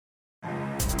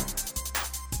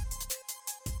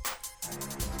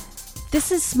This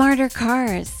is Smarter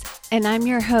Cars, and I'm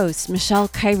your host, Michelle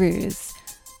Kairouz.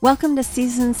 Welcome to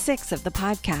Season 6 of the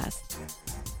podcast.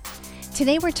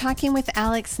 Today we're talking with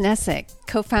Alex Nesick,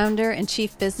 co-founder and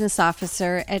chief business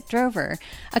officer at Drover,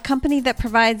 a company that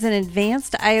provides an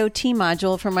advanced IoT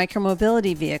module for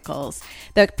micromobility vehicles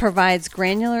that provides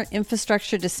granular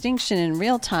infrastructure distinction in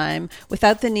real time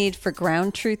without the need for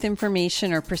ground truth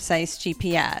information or precise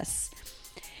GPS.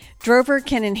 Drover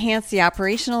can enhance the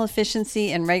operational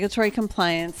efficiency and regulatory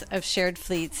compliance of shared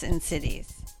fleets in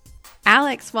cities.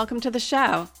 Alex, welcome to the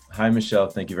show. Hi, Michelle.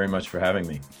 Thank you very much for having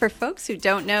me. For folks who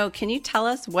don't know, can you tell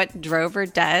us what Drover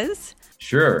does?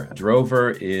 Sure. Drover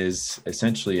is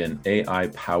essentially an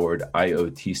AI-powered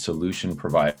IoT solution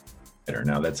provider.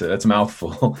 Now, that's a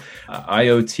mouthful.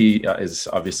 IoT is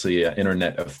obviously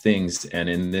Internet of Things. And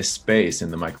in this space,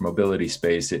 in the micromobility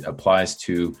space, it applies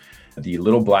to the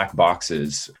little black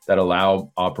boxes that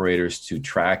allow operators to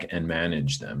track and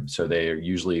manage them. So they are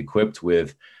usually equipped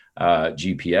with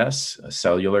GPS, a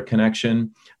cellular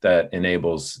connection that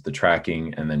enables the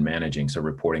tracking and then managing. So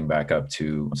reporting back up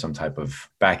to some type of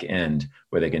back end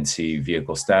where they can see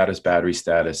vehicle status, battery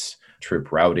status,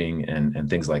 trip routing, and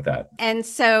things like that. And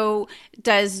so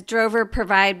does Drover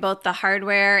provide both the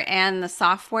hardware and the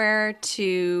software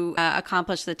to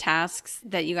accomplish the tasks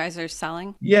that you guys are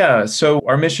selling? Yeah. So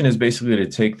our mission is basically to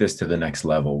take this to the next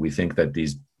level. We think that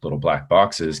these little black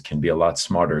boxes can be a lot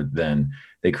smarter than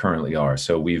they currently are.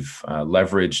 So we've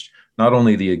leveraged not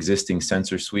only the existing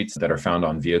sensor suites that are found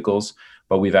on vehicles,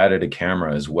 but we've added a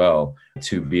camera as well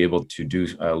to be able to do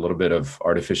a little bit of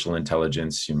artificial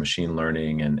intelligence, machine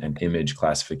learning, and image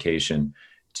classification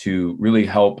to really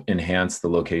help enhance the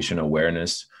location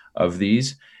awareness of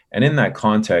these. And in that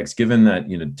context, given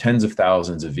that tens of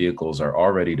thousands of vehicles are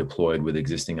already deployed with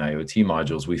existing IoT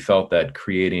modules, we felt that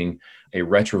creating a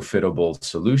retrofittable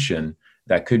solution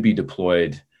that could be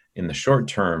deployed in the short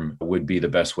term would be the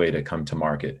best way to come to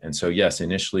market. And so, yes,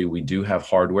 initially we do have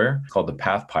hardware called the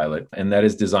PathPilot, and that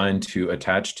is designed to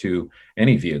attach to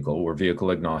any vehicle. We're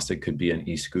vehicle agnostic, could be an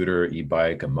e-scooter,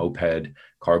 e-bike, a moped,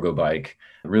 cargo bike,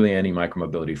 really any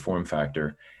micromobility form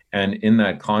factor. And in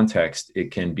that context,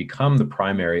 it can become the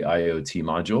primary IoT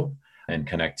module and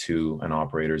connect to an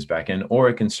operator's backend, or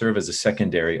it can serve as a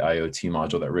secondary IoT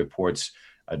module that reports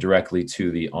directly to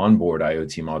the onboard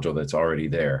IoT module that's already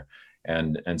there.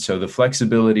 And so the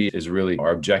flexibility is really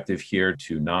our objective here,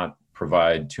 to not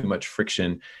provide too much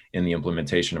friction in the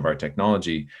implementation of our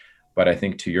technology. But I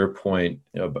think to your point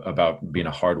about being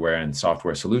a hardware and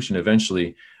software solution,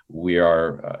 eventually we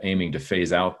are aiming to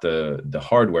phase out the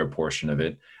hardware portion of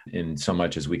it in so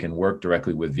much as we can work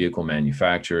directly with vehicle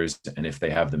manufacturers. And if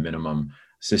they have the minimum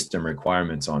system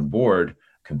requirements on board,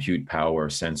 compute power,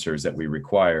 sensors that we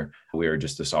require, we are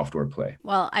just a software play.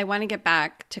 Well, I want to get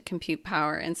back to compute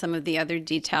power and some of the other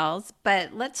details,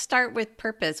 but let's start with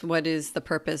purpose. What is the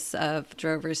purpose of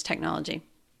Drover's technology?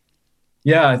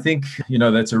 Yeah, I think,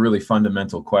 that's a really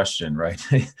fundamental question, right?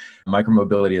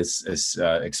 Micromobility has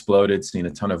exploded, seen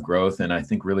a ton of growth. And I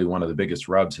think really one of the biggest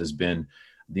rubs has been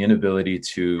the inability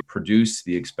to produce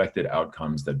the expected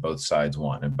outcomes that both sides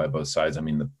want. And by both sides, I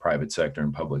mean the private sector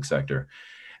and public sector.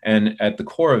 And at the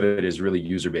core of it is really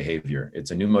user behavior.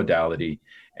 It's a new modality,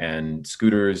 and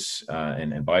scooters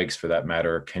and bikes, for that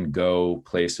matter, can go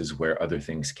places where other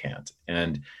things can't.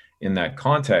 And in that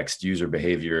context, user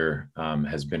behavior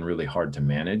has been really hard to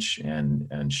manage.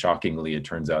 And shockingly, it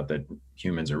turns out that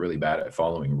humans are really bad at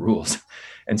following rules.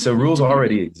 And so rules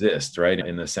already exist, right?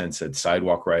 In the sense that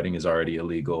sidewalk riding is already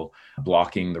illegal.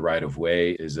 Blocking the right of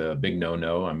way is a big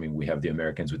no-no. I mean, we have the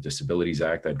Americans with Disabilities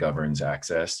Act that governs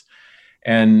access.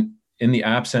 And in the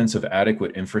absence of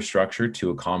adequate infrastructure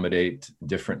to accommodate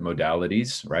different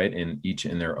modalities, right, each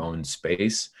in their own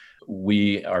space,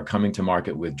 we are coming to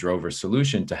market with Drover's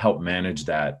solution to help manage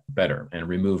that better and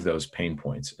remove those pain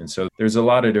points. And so there's a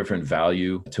lot of different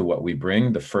value to what we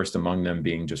bring, the first among them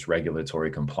being just regulatory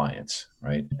compliance,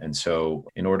 right? And so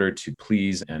in order to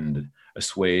please and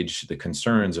assuage the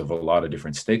concerns of a lot of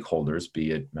different stakeholders,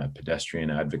 be it pedestrian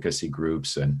advocacy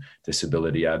groups and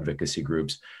disability advocacy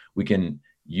groups, we can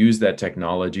use that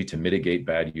technology to mitigate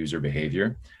bad user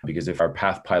behavior. Because if our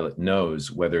PathPilot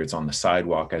knows whether it's on the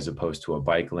sidewalk as opposed to a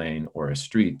bike lane or a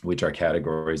street, which are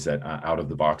categories that out of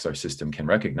the box our system can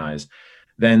recognize,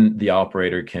 then the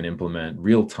operator can implement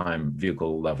real-time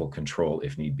vehicle level control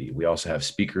if need be. We also have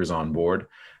speakers on board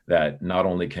that not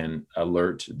only can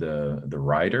alert the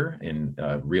rider in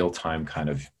real-time kind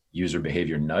of user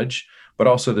behavior nudge, but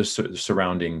also the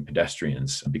surrounding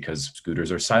pedestrians, because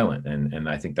scooters are silent. And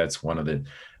I think that's one of the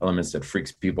elements that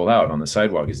freaks people out on the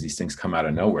sidewalk, is these things come out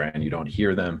of nowhere and you don't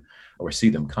hear them or see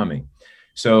them coming.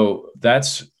 So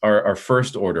that's our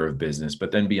first order of business.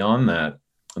 But then beyond that,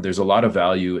 there's a lot of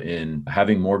value in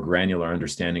having more granular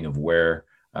understanding of where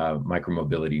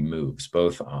micromobility moves,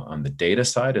 both on the data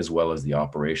side as well as the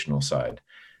operational side.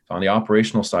 So on the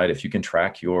operational side, if you can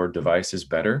track your devices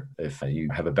better, if you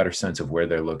have a better sense of where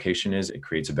their location is, it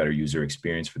creates a better user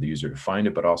experience for the user to find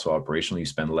it, but also operationally, you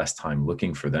spend less time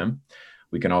looking for them.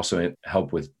 We can also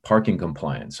help with parking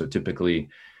compliance. So typically,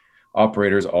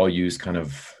 operators all use kind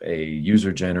of a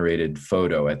user-generated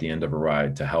photo at the end of a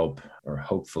ride to help or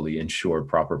hopefully ensure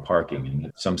proper parking.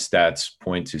 And some stats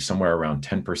point to somewhere around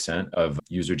 10% of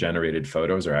user-generated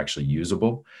photos are actually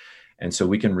usable. And so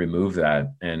we can remove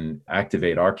that and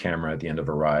activate our camera at the end of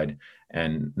a ride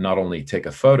and not only take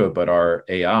a photo, but our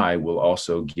AI will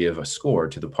also give a score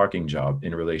to the parking job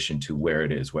in relation to where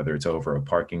it is, whether it's over a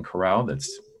parking corral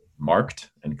that's marked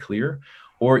and clear,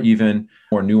 or even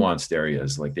more nuanced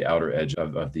areas like the outer edge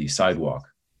of the sidewalk,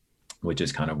 which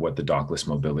is kind of what the dockless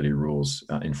mobility rules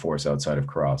enforce outside of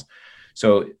corrals.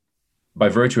 So by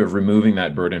virtue of removing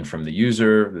that burden from the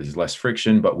user, there's less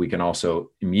friction, but we can also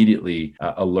immediately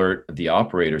alert the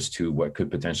operators to what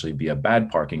could potentially be a bad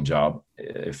parking job,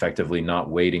 effectively not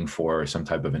waiting for some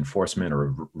type of enforcement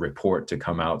or report to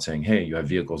come out saying, hey, you have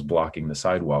vehicles blocking the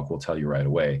sidewalk. We'll tell you right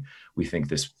away. We think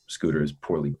this scooter is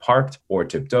poorly parked or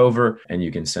tipped over, and you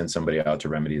can send somebody out to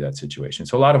remedy that situation.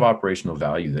 So a lot of operational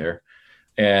value there.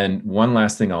 And one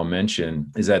last thing I'll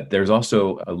mention is that there's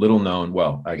also a little known,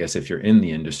 well, I guess if you're in the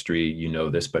industry, you know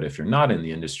this, but if you're not in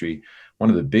the industry, one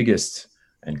of the biggest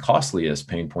and costliest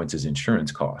pain points is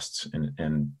insurance costs.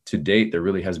 And to date, there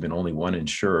really has been only one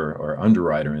insurer or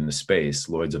underwriter in the space,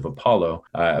 Lloyd's of Apollo.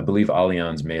 I believe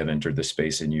Allianz may have entered the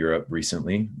space in Europe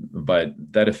recently, but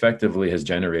that effectively has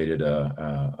generated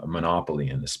a monopoly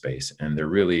in the space. And they're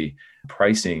really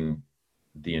pricing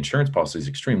the insurance policy is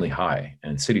extremely high,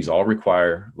 and cities all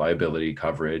require liability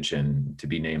coverage and to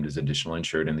be named as additional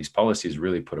insured. And these policies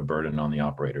really put a burden on the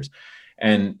operators.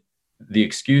 And the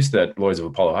excuse that Lloyd's of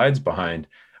Apollo hides behind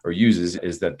or uses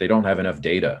is that they don't have enough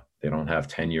data. They don't have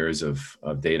 10 years of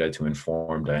data to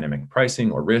inform dynamic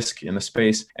pricing or risk in the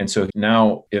space. And so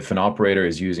now if an operator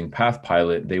is using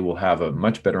PathPilot, they will have a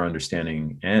much better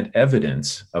understanding and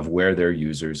evidence of where their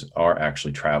users are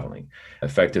actually traveling.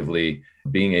 Effectively,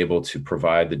 being able to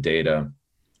provide the data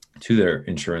to their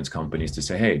insurance companies to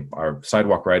say, hey, our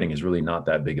sidewalk riding is really not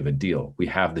that big of a deal. We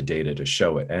have the data to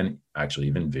show it, and actually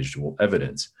even visual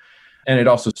evidence. And it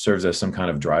also serves as some kind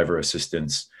of driver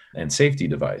assistance and safety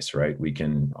device, right? We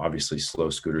can obviously slow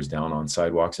scooters down on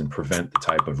sidewalks and prevent the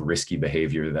type of risky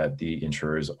behavior that the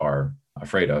insurers are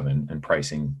afraid of and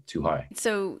pricing too high.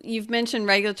 So you've mentioned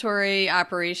regulatory,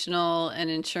 operational, and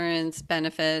insurance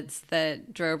benefits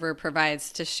that Drover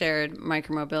provides to shared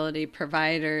micromobility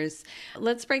providers.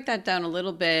 Let's break that down a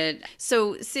little bit.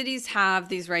 So cities have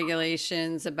these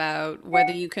regulations about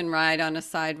whether you can ride on a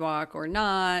sidewalk or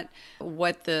not,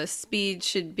 what the speed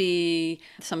should be.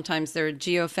 Sometimes there are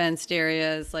geofenced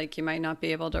areas, like you might not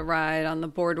be able to ride on the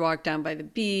boardwalk down by the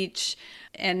beach.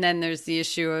 And then there's the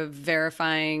issue of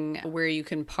verifying where you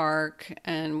can park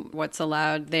and what's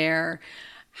allowed there.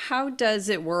 How does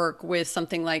it work with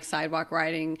something like sidewalk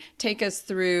riding? Take us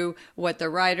through what the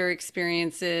rider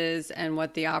experience is and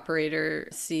what the operator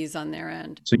sees on their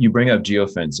end. So you bring up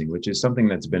geofencing, which is something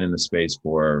that's been in the space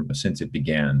since it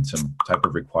began, some type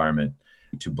of requirement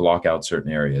to block out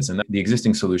certain areas. And the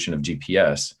existing solution of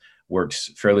GPS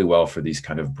works fairly well for these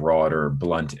kind of broader,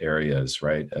 blunt areas,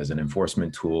 right? As an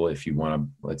enforcement tool, if you want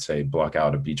to, let's say, block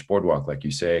out a beach boardwalk, like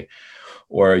you say,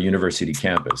 or a university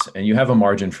campus, and you have a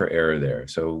margin for error there.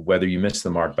 So whether you miss the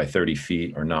mark by 30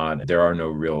 feet or not, there are no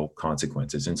real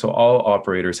consequences. And so all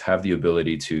operators have the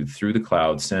ability to, through the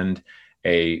cloud, send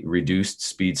a reduced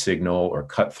speed signal or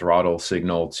cut throttle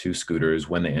signal to scooters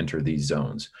when they enter these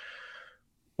zones.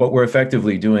 What we're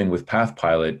effectively doing with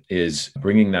PathPilot is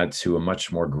bringing that to a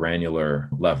much more granular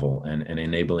level and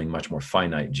enabling much more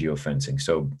finite geofencing.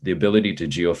 So the ability to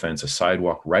geofence a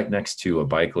sidewalk right next to a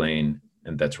bike lane,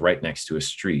 and that's right next to a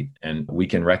street. And we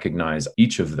can recognize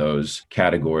each of those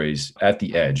categories at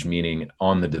the edge, meaning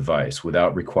on the device,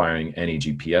 without requiring any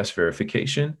GPS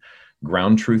verification,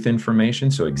 ground truth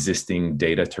information, so existing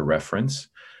data to reference,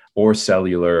 or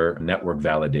cellular network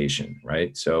validation,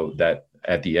 right? So that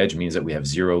at the edge means that we have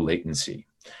zero latency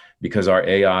because our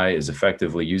AI is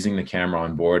effectively using the camera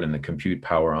on board and the compute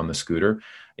power on the scooter,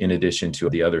 in addition to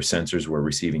the other sensors we're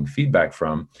receiving feedback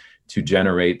from, to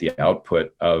generate the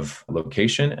output of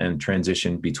location and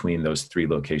transition between those three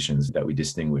locations that we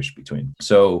distinguish between.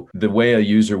 So the way a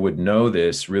user would know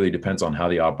this really depends on how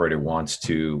the operator wants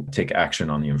to take action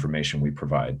on the information we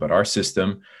provide. But our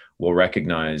system will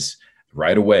recognize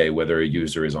right away whether a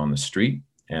user is on the street,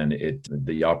 and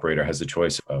the operator has the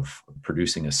choice of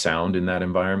producing a sound in that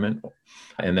environment.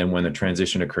 And then when the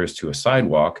transition occurs to a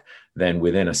sidewalk, then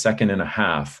within a second and a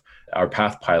half, our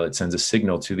path pilot sends a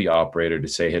signal to the operator to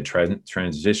say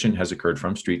transition has occurred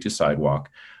from street to sidewalk.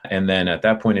 And then at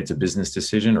that point, it's a business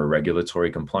decision or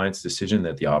regulatory compliance decision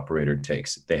that the operator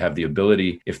takes. They have the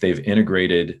ability, if they've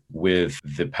integrated with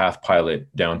the path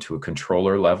pilot down to a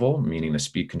controller level, meaning the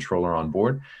speed controller on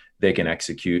board, they can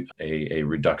execute a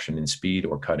reduction in speed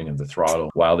or cutting of the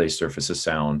throttle while they surface a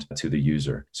sound to the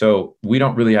user. So we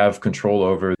don't really have control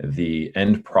over the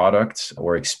end product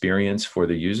or experience for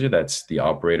the user. That's the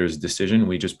operator's decision.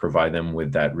 We just provide them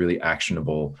with that really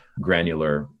actionable,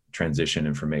 granular transition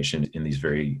information in these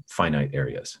very finite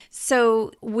areas.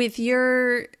 So with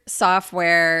your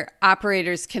software,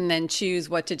 operators can then choose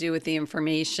what to do with the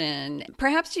information.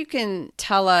 Perhaps you can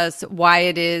tell us why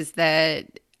it is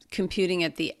that computing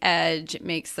at the edge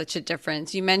makes such a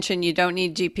difference. You mentioned you don't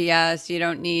need GPS, you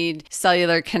don't need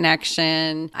cellular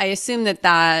connection. I assume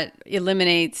that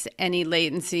eliminates any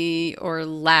latency or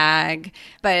lag,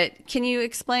 but can you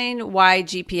explain why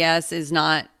GPS is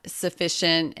not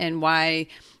sufficient and why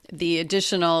the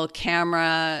additional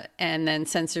camera and then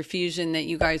sensor fusion that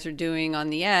you guys are doing on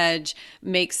the edge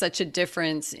makes such a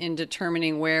difference in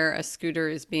determining where a scooter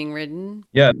is being ridden?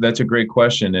 Yeah, that's a great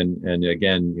question. And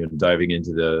again, diving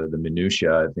into the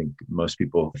minutia, I think most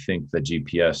people think that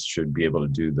GPS should be able to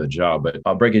do the job, but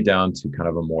I'll break it down to kind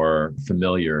of a more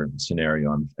familiar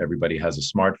scenario. Everybody has a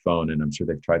smartphone, and I'm sure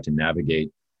they've tried to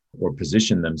navigate or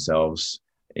position themselves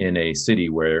in a city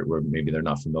where maybe they're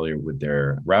not familiar with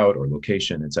their route or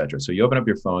location, et cetera. So you open up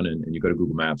your phone and you go to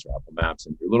Google Maps or Apple Maps,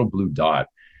 and your little blue dot,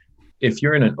 if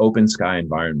you're in an open sky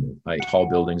environment, like tall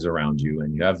buildings around you,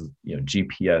 and you have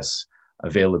GPS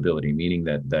availability, meaning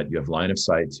that you have line of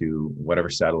sight to whatever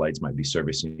satellites might be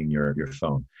servicing your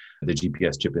phone, the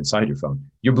GPS chip inside your phone,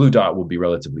 your blue dot will be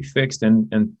relatively fixed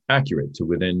and accurate to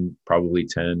within probably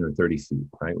 10 or 30 feet,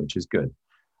 right? Which is good.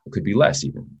 It could be less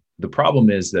even. The problem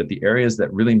is that the areas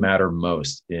that really matter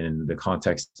most in the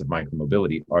context of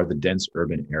micromobility are the dense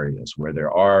urban areas where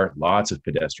there are lots of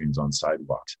pedestrians on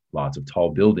sidewalks, lots of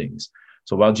tall buildings.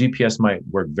 So while GPS might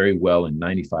work very well in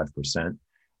 95%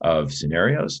 of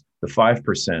scenarios, the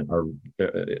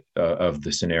 5% of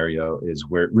the scenario is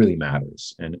where it really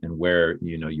matters, and where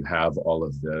you have all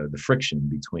of the friction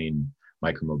between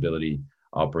micromobility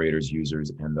operators,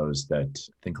 users, and those that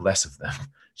think less of them,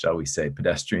 shall we say,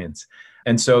 pedestrians.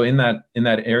 And so in that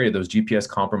area, those GPS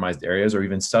compromised areas, or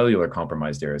even cellular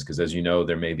compromised areas, because as you know,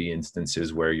 there may be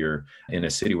instances where you're in a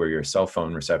city where your cell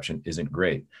phone reception isn't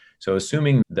great. So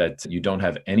assuming that you don't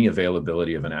have any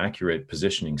availability of an accurate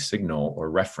positioning signal or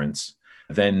reference,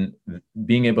 then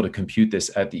being able to compute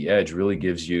this at the edge really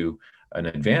gives you an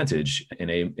advantage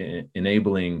in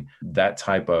enabling that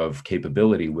type of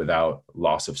capability without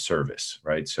loss of service,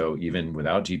 right? So even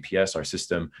without GPS, our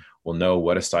system will know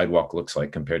what a sidewalk looks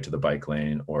like compared to the bike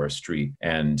lane or a street,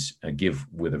 and give,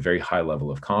 with a very high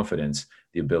level of confidence,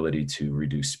 the ability to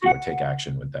reduce speed or take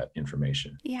action with that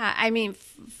information. Yeah, I mean,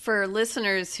 for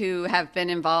listeners who have been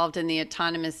involved in the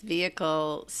autonomous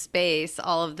vehicle space,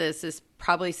 all of this is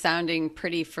probably sounding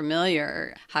pretty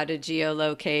familiar. How to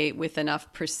geolocate with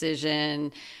enough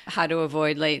precision, how to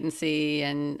avoid latency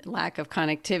and lack of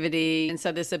connectivity. And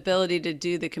so this ability to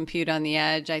do the compute on the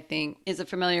edge, I think, is a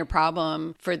familiar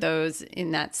problem for those in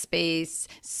that space.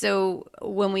 So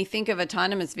when we think of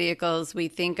autonomous vehicles, we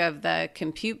think of the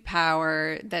compute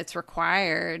power that's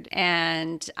required.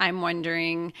 And I'm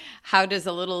wondering, how does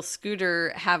a little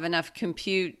scooter have enough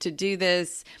compute to do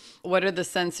this? What are the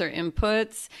sensor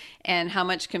inputs, and how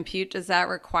much compute does that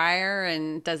require?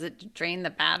 And does it drain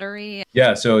the battery?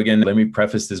 Yeah. So again, let me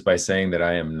preface this by saying that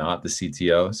I am not the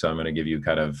CTO. So I'm going to give you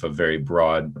kind of a very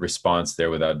broad response there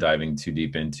without diving too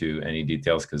deep into any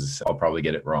details, because I'll probably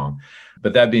get it wrong.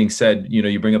 But that being said,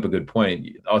 you bring up a good point.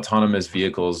 Autonomous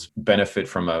vehicles benefit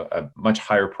from a much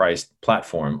higher priced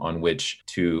platform on which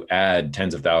to add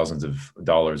tens of thousands of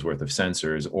dollars worth of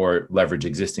sensors, or leverage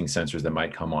existing sensors that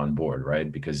might come on board,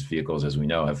 right? Because vehicles, as we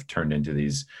know, have turned into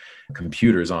these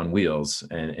computers on wheels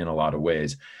in a lot of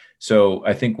ways. So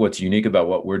I think what's unique about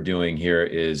what we're doing here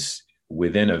is,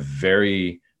 within a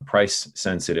very price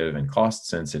sensitive and cost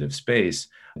sensitive space,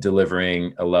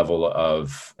 delivering a level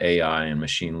of AI and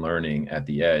machine learning at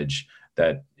the edge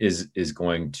that is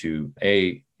going to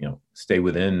stay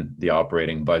within the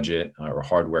operating budget or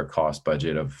hardware cost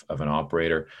budget of an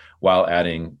operator, while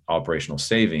adding operational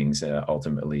savings,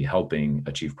 ultimately helping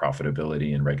achieve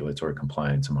profitability and regulatory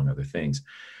compliance, among other things.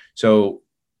 So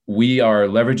we are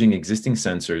leveraging existing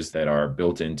sensors that are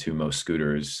built into most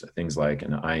scooters, things like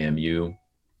an IMU,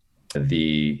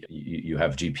 You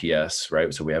have GPS,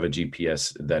 right? So we have a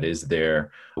GPS that is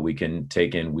there. We can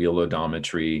take in wheel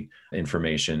odometry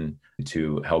information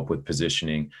to help with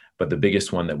positioning. But the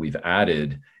biggest one that we've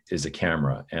added is a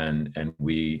camera. And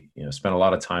we spent a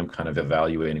lot of time kind of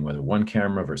evaluating whether one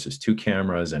camera versus two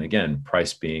cameras. And again,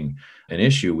 price being an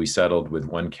issue, we settled with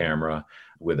one camera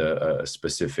with a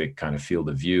specific kind of field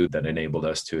of view that enabled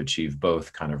us to achieve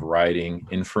both kind of riding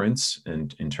inference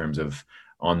and in terms of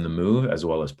on the move, as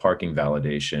well as parking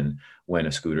validation. When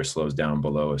a scooter slows down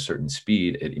below a certain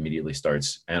speed, it immediately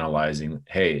starts analyzing,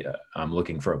 hey, I'm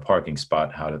looking for a parking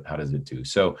spot. How does it do?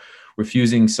 So we're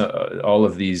fusing all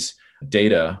of these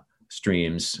data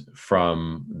streams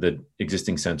from the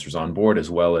existing sensors on board, as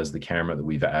well as the camera that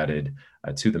we've added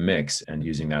to the mix, and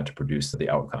using that to produce the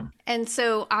outcome. And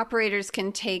so operators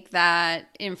can take that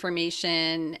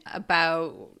information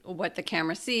about what the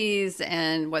camera sees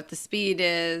and what the speed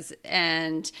is,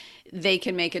 and they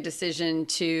can make a decision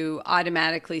to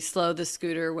automatically slow the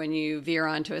scooter when you veer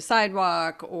onto a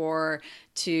sidewalk, or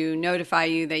to notify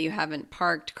you that you haven't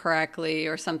parked correctly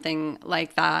or something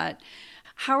like that.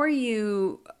 How are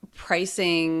you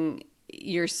pricing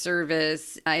your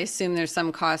service? I assume there's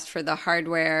some cost for the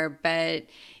hardware, but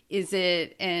is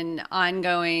it an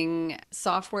ongoing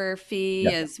software fee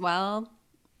as well?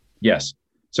 Yes.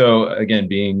 So again,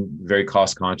 being very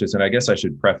cost conscious, and I guess I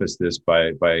should preface this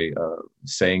by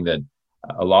saying that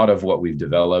a lot of what we've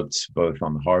developed, both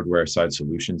on the hardware side,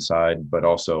 solution side, but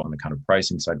also on the kind of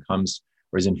pricing side, comes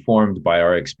or is informed by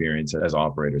our experience as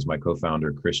operators. My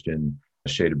co-founder, Christian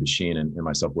Shader Basheen, and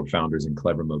myself were founders in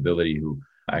Clever Mobility, who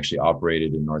actually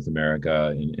operated in North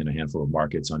America in a handful of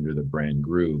markets under the brand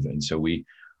Groove. And so we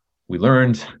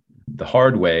learned the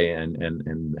hard way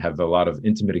and have a lot of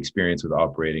intimate experience with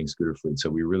operating scooter fleets. So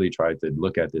we really tried to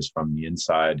look at this from the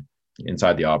inside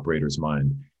the operator's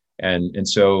mind. And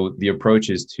so the approach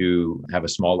is to have a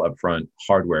small upfront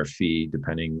hardware fee,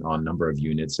 depending on number of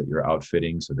units that you're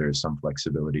outfitting. So there's some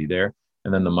flexibility there.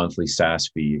 And then the monthly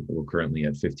SaaS fee, we're currently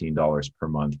at $15 per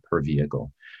month per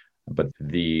vehicle. But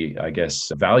the, I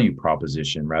guess, value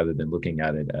proposition, rather than looking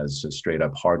at it as a straight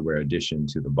up hardware addition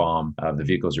to the BOM of the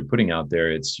vehicles you're putting out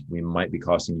there, we might be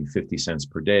costing you 50 cents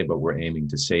per day, but we're aiming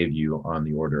to save you on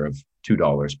the order of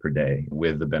 $2 per day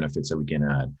with the benefits that we can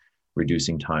add.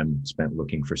 Reducing time spent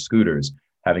looking for scooters,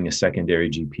 having a secondary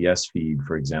GPS feed,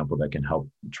 for example, that can help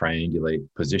triangulate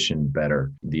position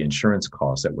better, the insurance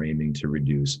costs that we're aiming to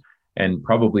reduce. And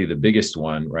probably the biggest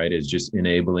one, right, is just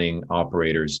enabling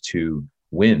operators to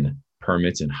win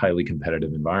permits in highly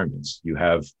competitive environments. You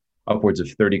have upwards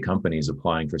of 30 companies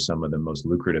applying for some of the most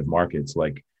lucrative markets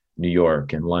like New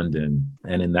York and London.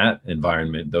 And in that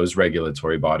environment, those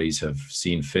regulatory bodies have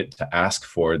seen fit to ask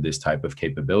for this type of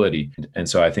capability. And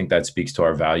so I think that speaks to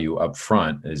our value up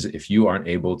front, is if you aren't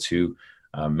able to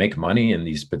make money in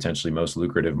these potentially most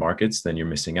lucrative markets, then you're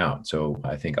missing out. So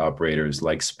I think operators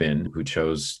like Spin, who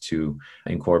chose to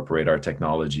incorporate our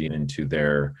technology into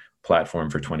their platform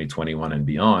for 2021 and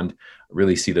beyond,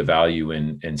 really see the value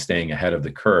in staying ahead of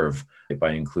the curve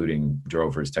by including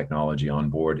Drover's technology on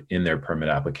board in their permit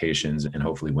applications and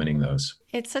hopefully winning those.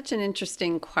 It's such an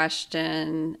interesting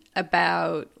question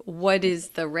about what is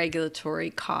the regulatory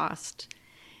cost.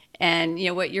 And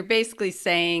what you're basically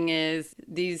saying is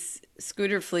these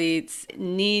scooter fleets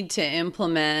need to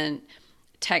implement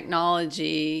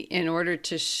technology in order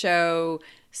to show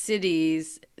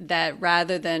cities that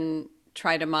rather than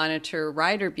try to monitor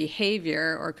rider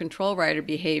behavior or control rider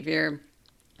behavior,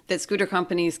 that scooter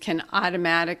companies can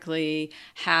automatically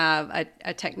have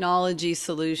a technology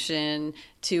solution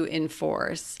to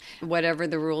enforce whatever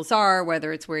the rules are,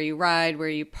 whether it's where you ride, where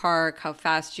you park, how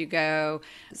fast you go.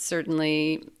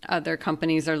 Certainly, other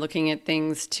companies are looking at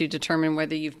things to determine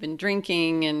whether you've been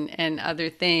drinking and other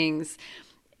things.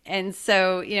 And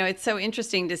so, it's so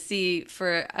interesting to see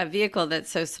for a vehicle that's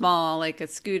so small, like a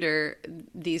scooter,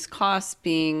 these costs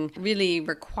being really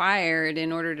required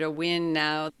in order to win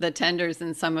now the tenders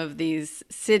in some of these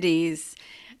cities.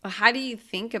 How do you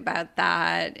think about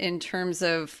that in terms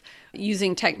of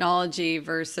using technology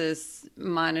versus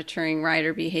monitoring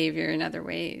rider behavior in other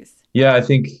ways? Yeah, I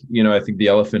think the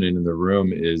elephant in the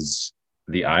room is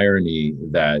the irony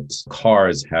that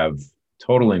cars have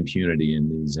total impunity in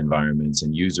these environments,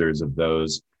 and users of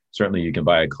those. Certainly you can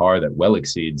buy a car that well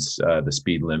exceeds the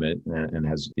speed limit and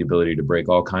has the ability to break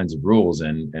all kinds of rules.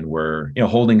 And we're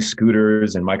holding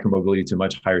scooters and micromobility to a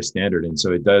much higher standard. And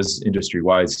so it does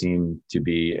industry-wide seem to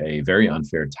be a very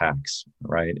unfair tax,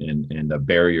 right? And a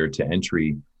barrier to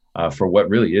entry for what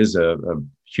really is a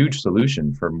huge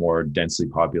solution for more densely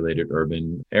populated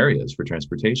urban areas for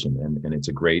transportation. And it's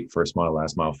a great first mile,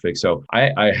 last mile fix. So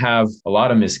I have a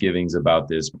lot of misgivings about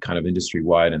this kind of industry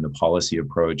wide and the policy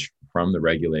approach from the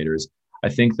regulators. I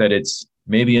think that it's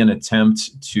maybe an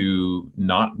attempt to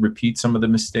not repeat some of the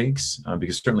mistakes,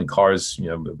 because certainly cars,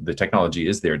 the technology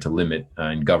is there to limit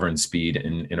and govern speed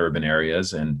in urban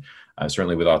areas. And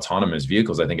certainly with autonomous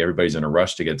vehicles, I think everybody's in a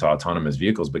rush to get to autonomous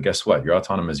vehicles. But guess what? Your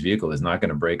autonomous vehicle is not going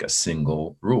to break a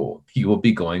single rule. You will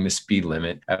be going the speed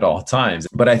limit at all times.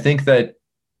 But I think that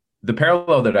the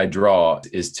parallel that I draw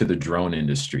is to the drone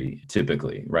industry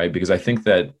typically, right? Because I think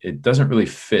that it doesn't really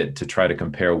fit to try to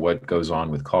compare what goes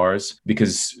on with cars,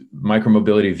 because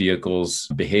micromobility vehicles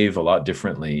behave a lot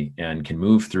differently and can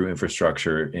move through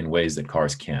infrastructure in ways that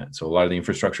cars can't. So a lot of the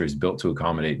infrastructure is built to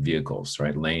accommodate vehicles,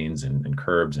 right? Lanes and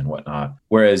curbs and whatnot.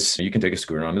 Whereas you can take a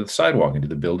scooter onto the sidewalk, into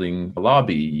the building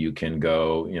lobby, you can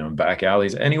go, back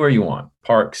alleys, anywhere you want,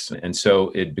 parks. And so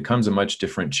it becomes a much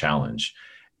different challenge.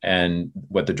 And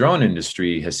what the drone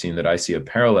industry has seen that I see a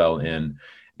parallel in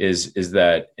is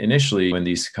that initially when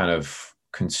these kind of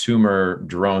consumer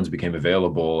drones became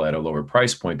available at a lower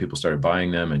price point, people started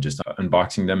buying them and just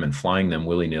unboxing them and flying them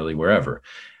willy-nilly wherever.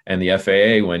 And the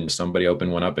FAA, when somebody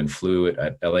opened one up and flew it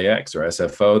at LAX or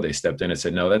SFO, they stepped in and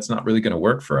said, no, that's not really going to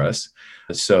work for us.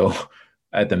 So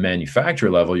at the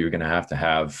manufacturer level, you're going to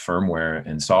have firmware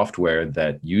and software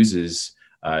that uses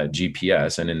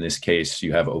GPS. And in this case,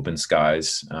 you have open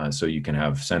skies, so you can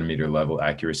have centimeter level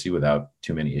accuracy without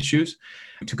too many issues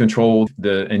to control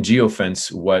and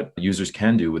geofence what users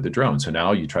can do with the drone. So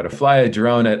now you try to fly a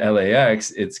drone at LAX,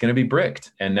 it's going to be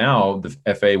bricked. And now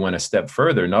the FAA went a step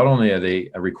further. Not only are they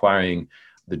requiring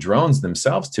the drones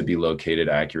themselves to be located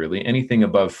accurately, anything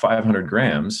above 500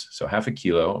 grams, so half a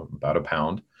kilo, about a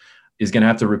pound, is going to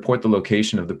have to report the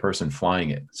location of the person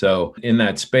flying it. So in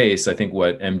that space, I think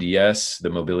what MDS, the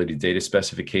mobility data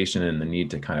specification, and the need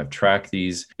to kind of track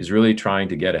these is really trying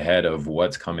to get ahead of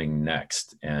what's coming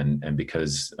next. And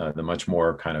because the much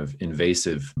more kind of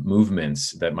invasive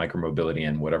movements that micromobility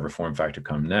and whatever form factor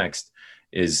come next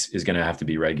is going to have to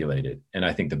be regulated. And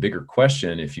I think the bigger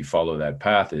question, if you follow that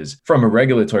path, is from a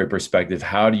regulatory perspective,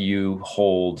 how do you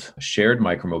hold shared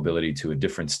micromobility to a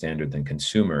different standard than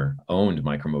consumer-owned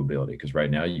micromobility? Because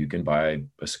right now you can buy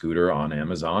a scooter on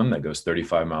Amazon that goes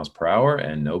 35 miles per hour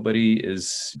and nobody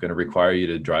is going to require you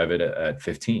to drive it at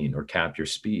 15 or cap your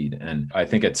speed. And I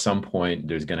think at some point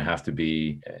there's going to have to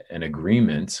be an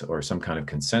agreement or some kind of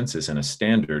consensus and a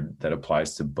standard that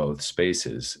applies to both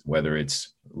spaces, whether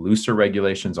it's looser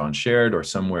regulations on shared or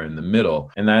somewhere in the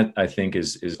middle. And that, I think,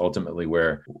 is ultimately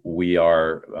where we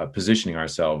are positioning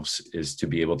ourselves, is to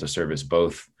be able to service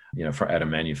both, at a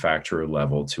manufacturer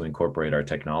level, to incorporate our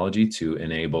technology to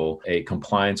enable a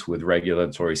compliance with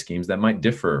regulatory schemes that might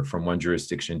differ from one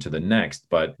jurisdiction to the next,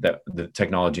 but that the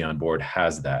technology on board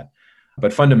has that.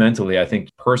 But fundamentally, I think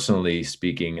personally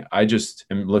speaking, I just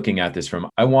am looking at this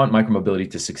I want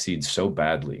micromobility to succeed so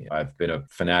badly. I've been a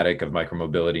fanatic of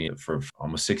micromobility for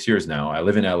almost 6 years now. I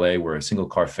live in LA. We're a single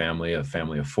car family, a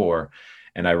family of 4,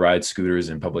 and I ride scooters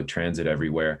and public transit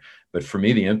everywhere. But for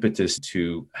me, the impetus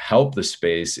to help the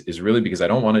space is really because I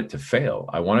don't want it to fail.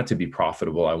 I want it to be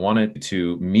profitable. I want it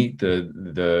to meet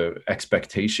the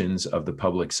expectations of the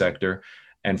public sector.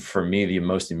 And for me, the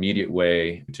most immediate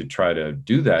way to try to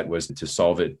do that was to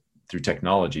solve it through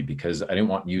technology, because I didn't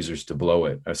want users to blow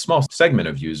it, a small segment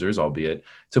of users, albeit,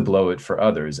 to blow it for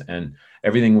others. And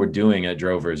everything we're doing at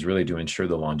Drover is really to ensure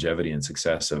the longevity and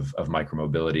success of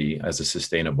micromobility as a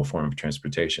sustainable form of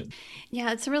transportation.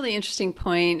 Yeah, it's a really interesting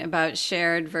point about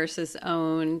shared versus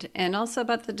owned, and also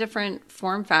about the different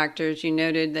form factors. You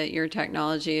noted that your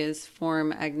technology is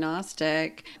form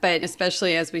agnostic, but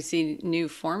especially as we see new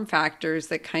form factors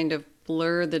that kind of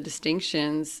blur the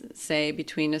distinctions, say,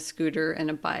 between a scooter and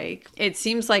a bike. It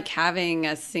seems like having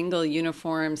a single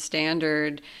uniform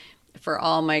standard for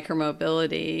all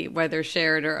micromobility, whether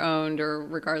shared or owned or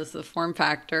regardless of the form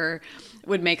factor,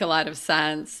 would make a lot of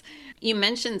sense. You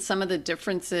mentioned some of the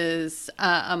differences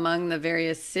among the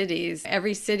various cities.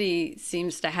 Every city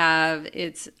seems to have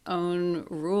its own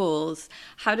rules.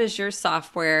 How does your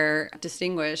software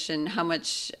distinguish, and how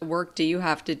much work do you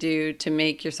have to do to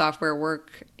make your software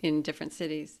work in different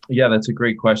cities? Yeah, that's a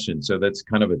great question. So that's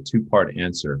kind of a two-part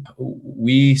answer.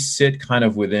 We sit kind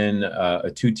of within a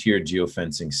two-tiered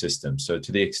geofencing system. So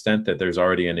to the extent that there's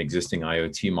already an existing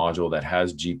IoT module that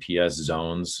has GPS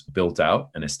zones built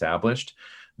out and established,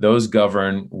 those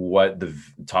govern what the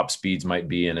top speeds might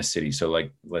be in a city. So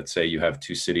like, let's say you have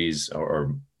two cities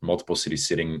or multiple cities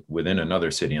sitting within another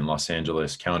city. In Los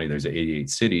Angeles County, there's 88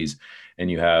 cities. And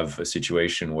you have a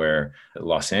situation where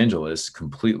Los Angeles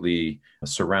completely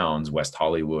surrounds West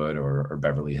Hollywood or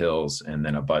Beverly Hills and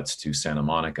then abuts to Santa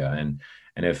Monica. And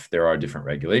if there are different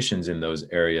regulations in those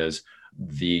areas,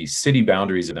 the city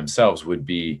boundaries themselves would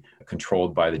be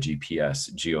controlled by the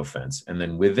GPS geofence. And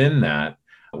then within that,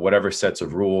 whatever sets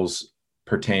of rules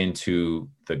pertain to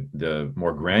the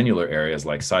more granular areas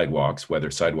like sidewalks, whether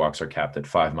sidewalks are capped at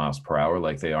 5 miles per hour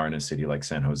like they are in a city like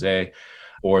San Jose,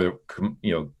 or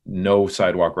no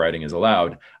sidewalk riding is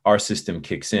allowed, our system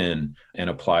kicks in and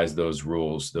applies those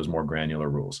rules, those more granular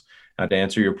rules. Now, to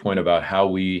answer your point about how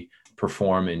we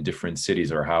perform in different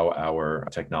cities or how our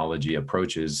technology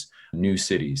approaches new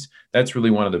cities, that's really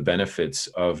one of the benefits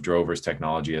of Drover's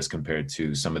technology as compared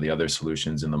to some of the other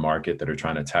solutions in the market that are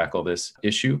trying to tackle this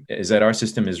issue, is that our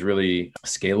system is really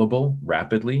scalable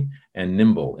rapidly and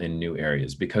nimble in new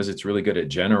areas because it's really good at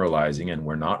generalizing, and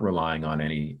we're not relying on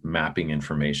any mapping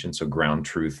information, so ground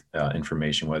truth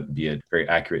information, whether it be a very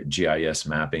accurate GIS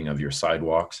mapping of your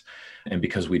sidewalks. And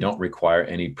because we don't require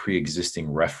any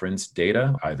pre-existing reference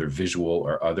data, either visual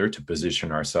or other, to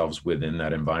position ourselves within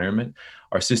that environment,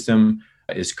 our system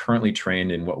is currently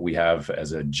trained in what we have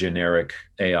as a generic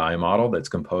AI model that's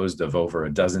composed of over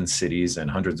a dozen cities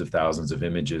and hundreds of thousands of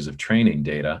images of training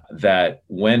data that,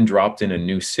 when dropped in a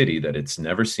new city that it's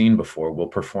never seen before, will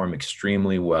perform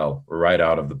extremely well right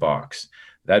out of the box.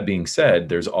 That being said,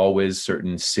 there's always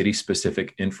certain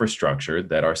city-specific infrastructure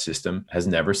that our system has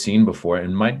never seen before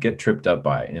and might get tripped up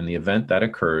by. In the event that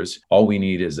occurs, all we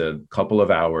need is a couple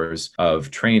of hours of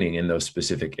training in those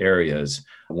specific areas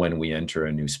when we enter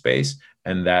a new space.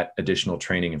 And that additional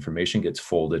training information gets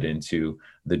folded into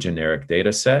the generic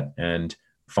data set and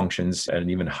functions at an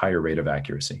even higher rate of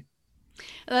accuracy.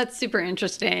 That's super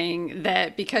interesting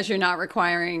that because you're not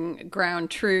requiring ground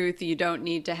truth, you don't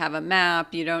need to have a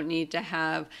map, you don't need to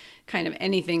have kind of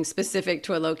anything specific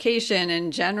to a location.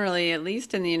 And generally, at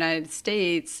least in the United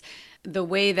States, the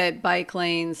way that bike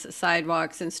lanes,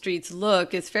 sidewalks, and streets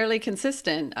look is fairly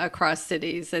consistent across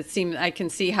cities. I can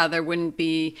see how there wouldn't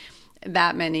be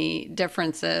that many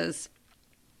differences.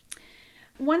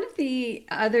 One of the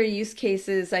other use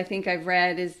cases I think I've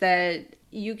read is that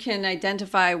you can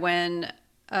identify when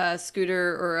a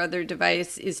scooter or other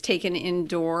device is taken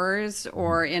indoors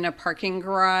or in a parking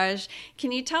garage.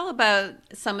 Can you tell about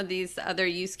some of these other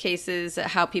use cases,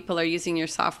 how people are using your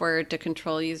software to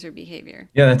control user behavior?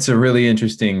 Yeah, that's a really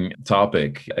interesting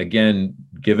topic. Again,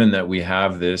 given that we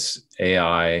have this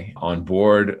AI on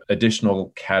board,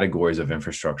 additional categories of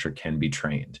infrastructure can be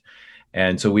trained.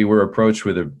 And so we were approached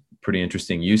with a pretty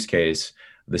interesting use case.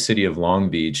 The city of Long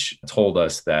Beach told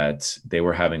us that they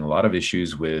were having a lot of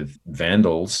issues with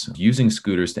vandals using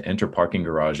scooters to enter parking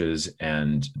garages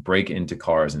and break into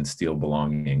cars and steal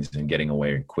belongings and getting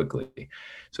away quickly.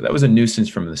 So that was a nuisance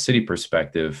from the city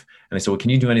perspective. And they said, well, can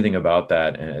you do anything about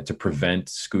that to prevent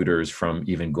scooters from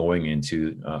even going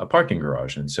into a parking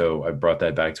garage? And so I brought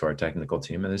that back to our technical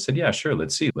team and they said, yeah, sure,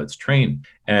 let's train.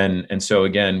 And so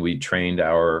again, we trained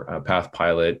our Path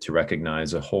Pilot to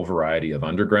recognize a whole variety of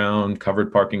underground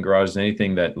covered parking garages,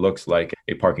 anything that looks like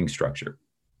a parking structure.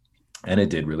 And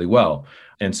it did really well.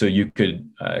 And so you could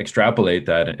extrapolate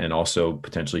that and also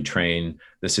potentially train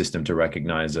the system to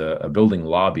recognize a building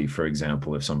lobby, for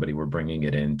example, if somebody were bringing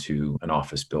it into an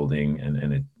office building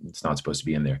and it's not supposed to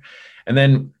be in there. And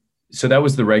then, so that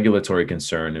was the regulatory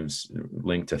concern. It was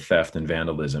linked to theft and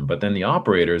vandalism. But then the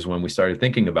operators, when we started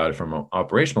thinking about it from an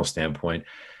operational standpoint,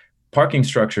 parking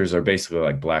structures are basically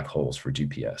like black holes for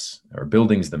GPS, or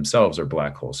buildings themselves are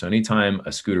black holes. So anytime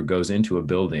a scooter goes into a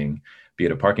building, be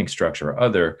it a parking structure or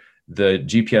other, the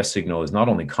GPS signal is not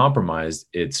only compromised,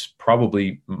 it's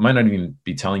probably might not even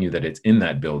be telling you that it's in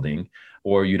that building,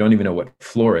 or you don't even know what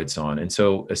floor it's on. And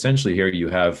so essentially here you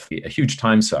have a huge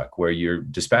time suck where you're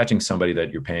dispatching somebody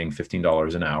that you're paying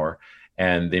 $15 an hour,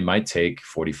 and they might take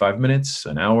 45 minutes,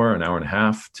 an hour and a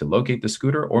half to locate the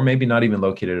scooter, or maybe not even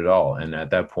locate it at all. And at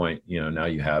that point, now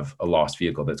you have a lost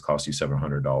vehicle that's cost you several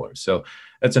 $700. So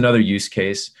that's another use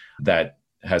case that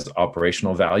has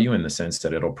operational value in the sense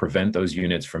that it'll prevent those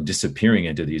units from disappearing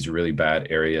into these really bad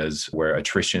areas where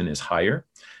attrition is higher.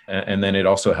 And then it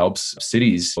also helps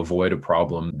cities avoid a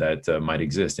problem that might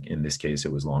exist. In this case,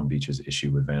 it was Long Beach's issue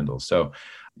with vandals. So,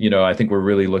 I think we're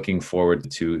really looking forward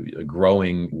to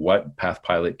growing what Path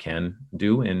Pilot can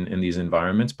do in these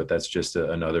environments. But that's just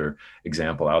another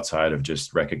example outside of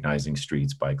just recognizing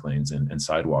streets, bike lanes, and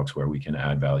sidewalks where we can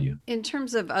add value. In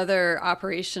terms of other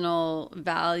operational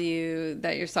value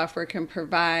that your software can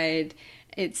provide,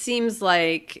 It seems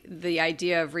like the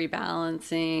idea of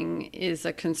rebalancing is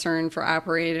a concern for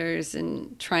operators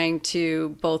and trying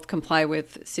to both comply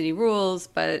with city rules,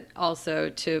 but also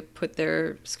to put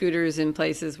their scooters in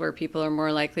places where people are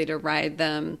more likely to ride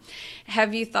them.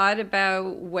 Have you thought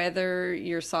about whether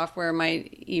your software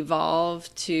might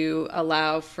evolve to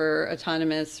allow for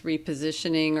autonomous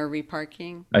repositioning or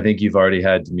reparking? I think you've already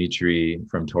had Dimitri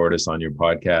from Tortoise on your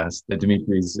podcast.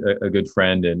 Dimitri's a good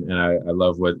friend, and I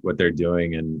love what they're doing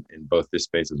in both this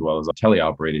space as well as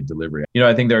teleoperated delivery.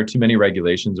 I think there are too many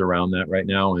regulations around that right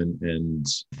now. And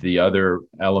the other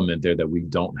element there that we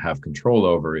don't have control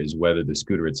over is whether the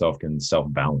scooter itself can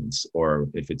self-balance or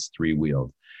if it's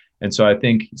three-wheeled. And so I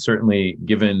think certainly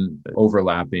given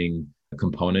overlapping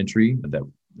componentry that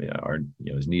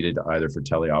is needed either for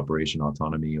teleoperation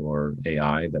autonomy or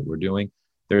AI that we're doing,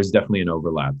 there's definitely an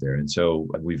overlap there. And so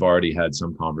we've already had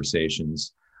some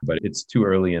conversations, but it's too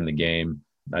early in the game.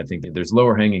 I think there's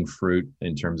lower hanging fruit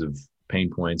in terms of pain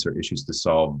points or issues to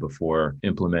solve before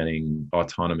implementing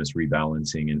autonomous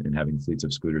rebalancing and having fleets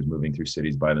of scooters moving through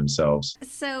cities by themselves.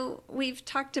 So we've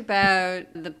talked about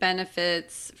the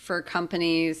benefits for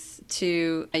companies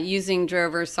to using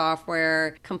Drover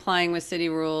software, complying with city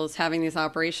rules, having these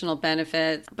operational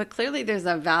benefits, but clearly there's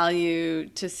a value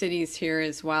to cities here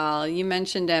as well. You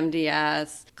mentioned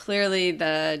MDS. Clearly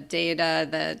the data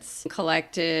that's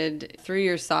collected through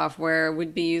your software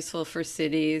would be useful for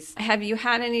cities. Have you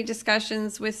had any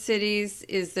discussions with cities?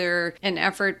 Is there an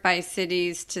effort by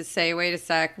cities to say, wait a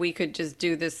sec, we could just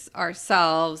do this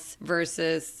ourselves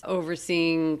versus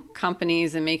overseeing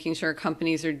companies and making sure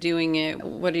companies are doing it?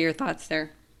 What are your thoughts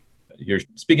there? You're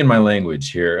speaking my language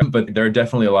here, but there are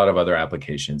definitely a lot of other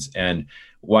applications. And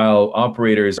while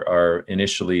operators are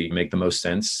initially make the most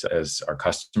sense as our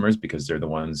customers because they're the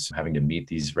ones having to meet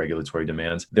these regulatory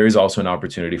demands, there is also an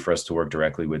opportunity for us to work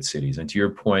directly with cities. And to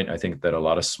your point, I think that a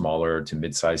lot of smaller to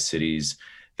mid-sized cities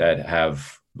that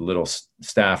have little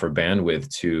staff or bandwidth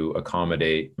to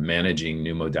accommodate managing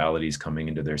new modalities coming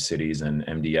into their cities, and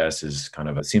MDS is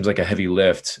seems like a heavy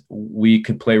lift. We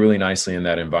could play really nicely in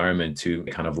that environment to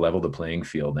kind of level the playing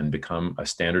field and become a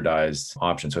standardized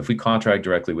option. So if we contract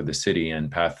directly with the city and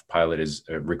Path Pilot is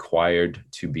required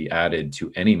to be added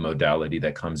to any modality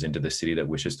that comes into the city that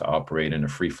wishes to operate in a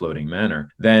free-floating manner,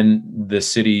 then the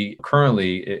city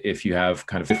currently, if you have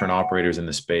kind of different operators in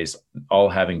the space, all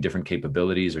having different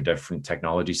capabilities or different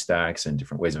technology stacks and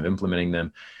different ways of implementing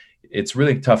them, it's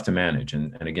really tough to manage.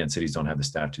 And again, cities don't have the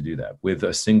staff to do that. With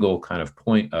a single kind of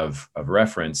point of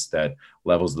reference that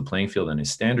levels the playing field and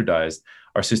is standardized,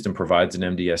 our system provides an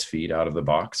MDS feed out of the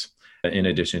box, in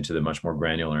addition to the much more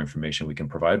granular information we can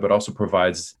provide, but also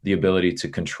provides the ability to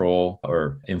control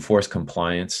or enforce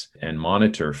compliance and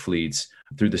monitor fleets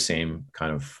through the same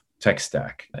kind of tech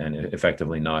stack and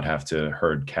effectively not have to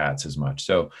herd cats as much.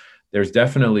 So there's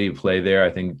definitely play there. I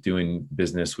think doing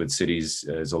business with cities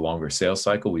is a longer sales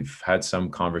cycle. We've had some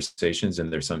conversations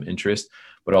and there's some interest,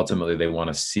 but ultimately they want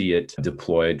to see it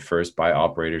deployed first by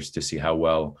operators to see how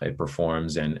well it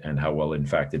performs and how well, in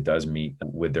fact, it does meet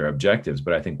with their objectives.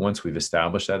 But I think once we've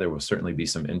established that, there will certainly be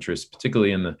some interest,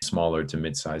 particularly in the smaller to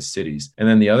mid-sized cities. And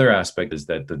then the other aspect is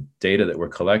that the data that we're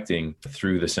collecting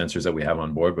through the sensors that we have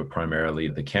on board, but primarily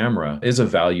the camera, is of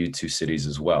value to cities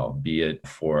as well, be it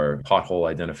for pothole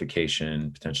identification,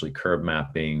 potentially curb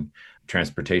mapping,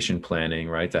 transportation planning,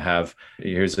 right?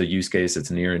 Here's a use case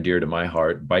that's near and dear to my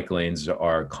heart. Bike lanes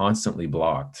are constantly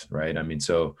blocked, right? I mean,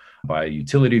 so by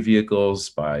utility vehicles,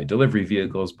 by delivery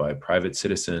vehicles, by private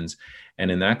citizens. And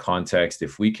in that context,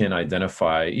 if we can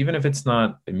identify, even if it's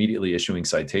not immediately issuing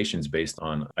citations based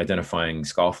on identifying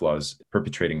scofflaws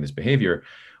perpetrating this behavior,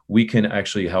 we can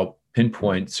actually help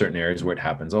pinpoint certain areas where it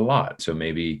happens a lot. So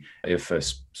maybe if a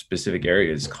specific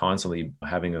area is constantly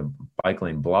having a bike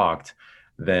lane blocked,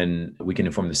 then we can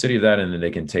inform the city of that, and then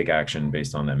they can take action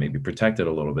based on that, maybe protect it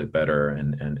a little bit better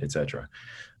and et cetera.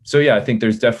 So yeah, I think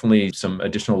there's definitely some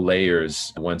additional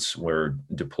layers once we're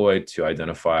deployed to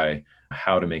identify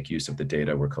how to make use of the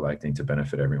data we're collecting to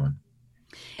benefit everyone.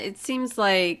 It seems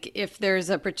like if there's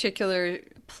a particular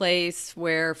place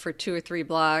where for 2 or 3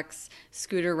 blocks,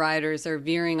 scooter riders are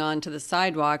veering onto the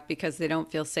sidewalk because they don't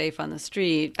feel safe on the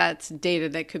street, that's data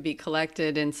that could be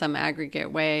collected in some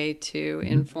aggregate way to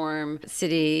inform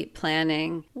city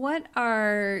planning. What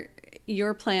are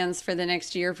your plans for the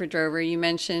next year for Drover? You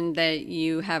mentioned that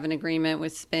you have an agreement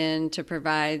with Spin to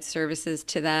provide services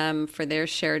to them for their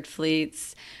shared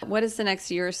fleets. What does the next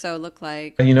year or so look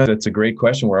like? That's a great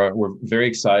question. We're very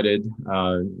excited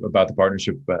about the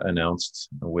partnership announced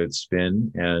with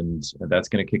Spin, and that's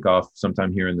going to kick off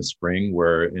sometime here in the spring.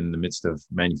 We're in the midst of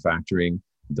manufacturing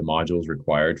the modules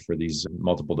required for these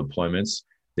multiple deployments.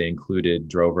 They included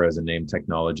Drover as a name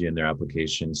technology in their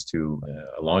applications to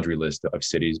a laundry list of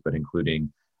cities, but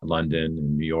including London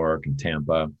and New York and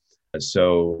Tampa.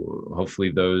 So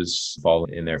hopefully those fall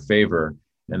in their favor.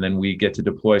 And then we get to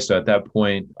deploy. So at that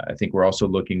point, I think we're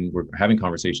having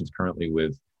conversations currently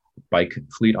with bike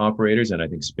fleet operators. And I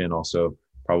think Spin also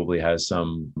probably has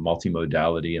some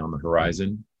multimodality on the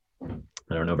horizon.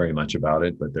 I don't know very much about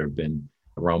it, but there have been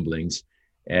rumblings.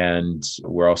 And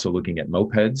we're also looking at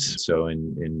mopeds. So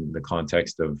in the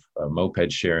context of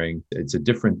moped sharing, it's a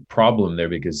different problem there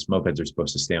because mopeds are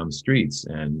supposed to stay on the streets.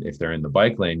 And if they're in the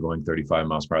bike lane going 35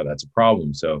 miles per hour, that's a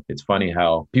problem. So it's funny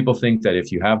how people think that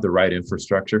if you have the right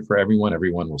infrastructure for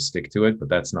everyone will stick to it, but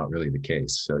that's not really the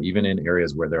case. So even in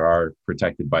areas where there are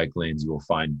protected bike lanes, you will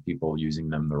find people using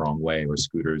them the wrong way, or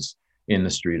scooters in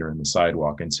the street or in the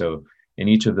sidewalk. And so in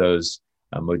each of those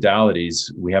modalities,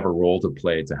 we have a role to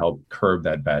play to help curb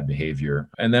that bad behavior.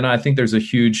 And then I think there's a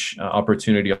huge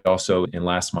opportunity also in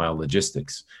last mile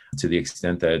logistics, to the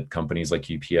extent that companies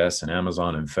like UPS and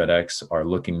Amazon and FedEx are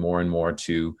looking more and more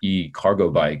to e-cargo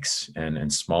bikes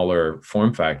and smaller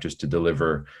form factors to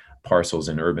deliver parcels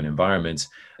in urban environments.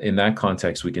 In that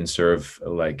context, we can serve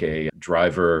like a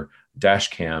driver dash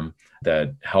cam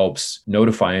that helps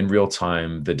notify in real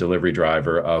time the delivery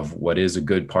driver of what is a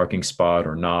good parking spot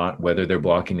or not, whether they're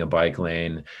blocking a bike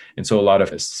lane. And so a lot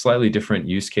of slightly different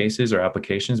use cases or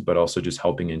applications, but also just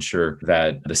helping ensure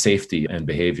that the safety and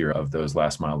behavior of those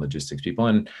last mile logistics people.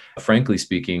 And frankly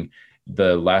speaking,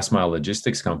 the last mile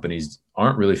logistics companies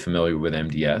aren't really familiar with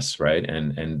MDS, right?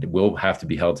 And will have to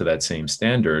be held to that same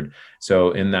standard.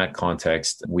 So in that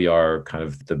context, we are kind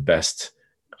of the best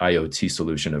IoT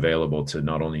solution available to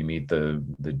not only meet the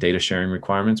data sharing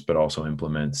requirements, but also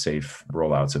implement safe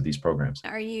rollouts of these programs.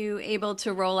 Are you able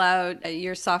to roll out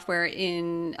your software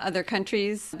in other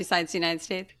countries besides the United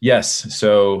States? Yes.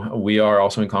 So we are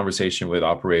also in conversation with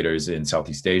operators in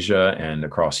Southeast Asia and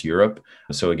across Europe.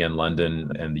 So again,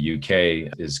 London and the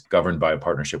UK is governed by a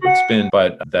partnership with Spin,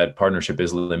 but that partnership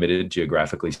is limited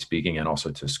geographically speaking and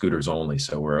also to scooters only.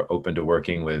 So we're open to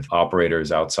working with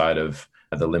operators outside of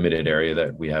the limited area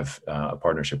that we have a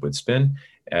partnership with Spin.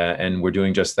 And we're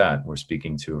doing just that. We're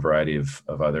speaking to a variety of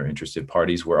other interested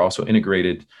parties. We're also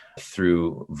integrated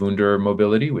through Wunder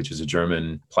Mobility, which is a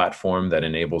German platform that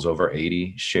enables over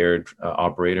 80 shared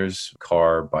operators,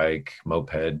 car, bike,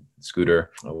 moped,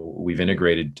 scooter. We've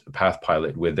integrated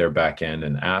PathPilot with their backend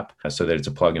and app so that it's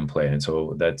a plug and play. And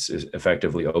so that's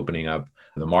effectively opening up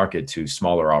the market to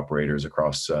smaller operators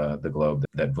across the globe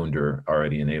that Wunder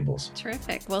already enables.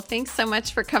 Terrific. Well, thanks so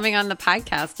much for coming on the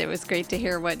podcast. It was great to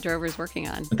hear what Drover's working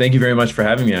on. Thank you very much for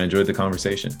having me. I enjoyed the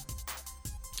conversation.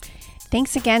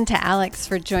 Thanks again to Alex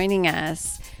for joining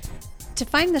us. To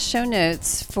find the show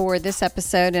notes for this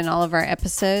episode and all of our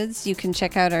episodes, you can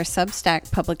check out our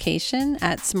Substack publication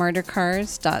at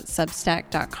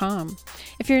smartercars.substack.com.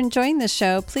 If you're enjoying the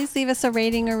show, please leave us a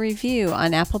rating or review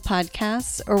on Apple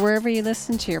Podcasts or wherever you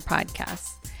listen to your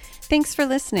podcasts. Thanks for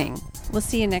listening. We'll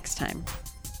see you next time.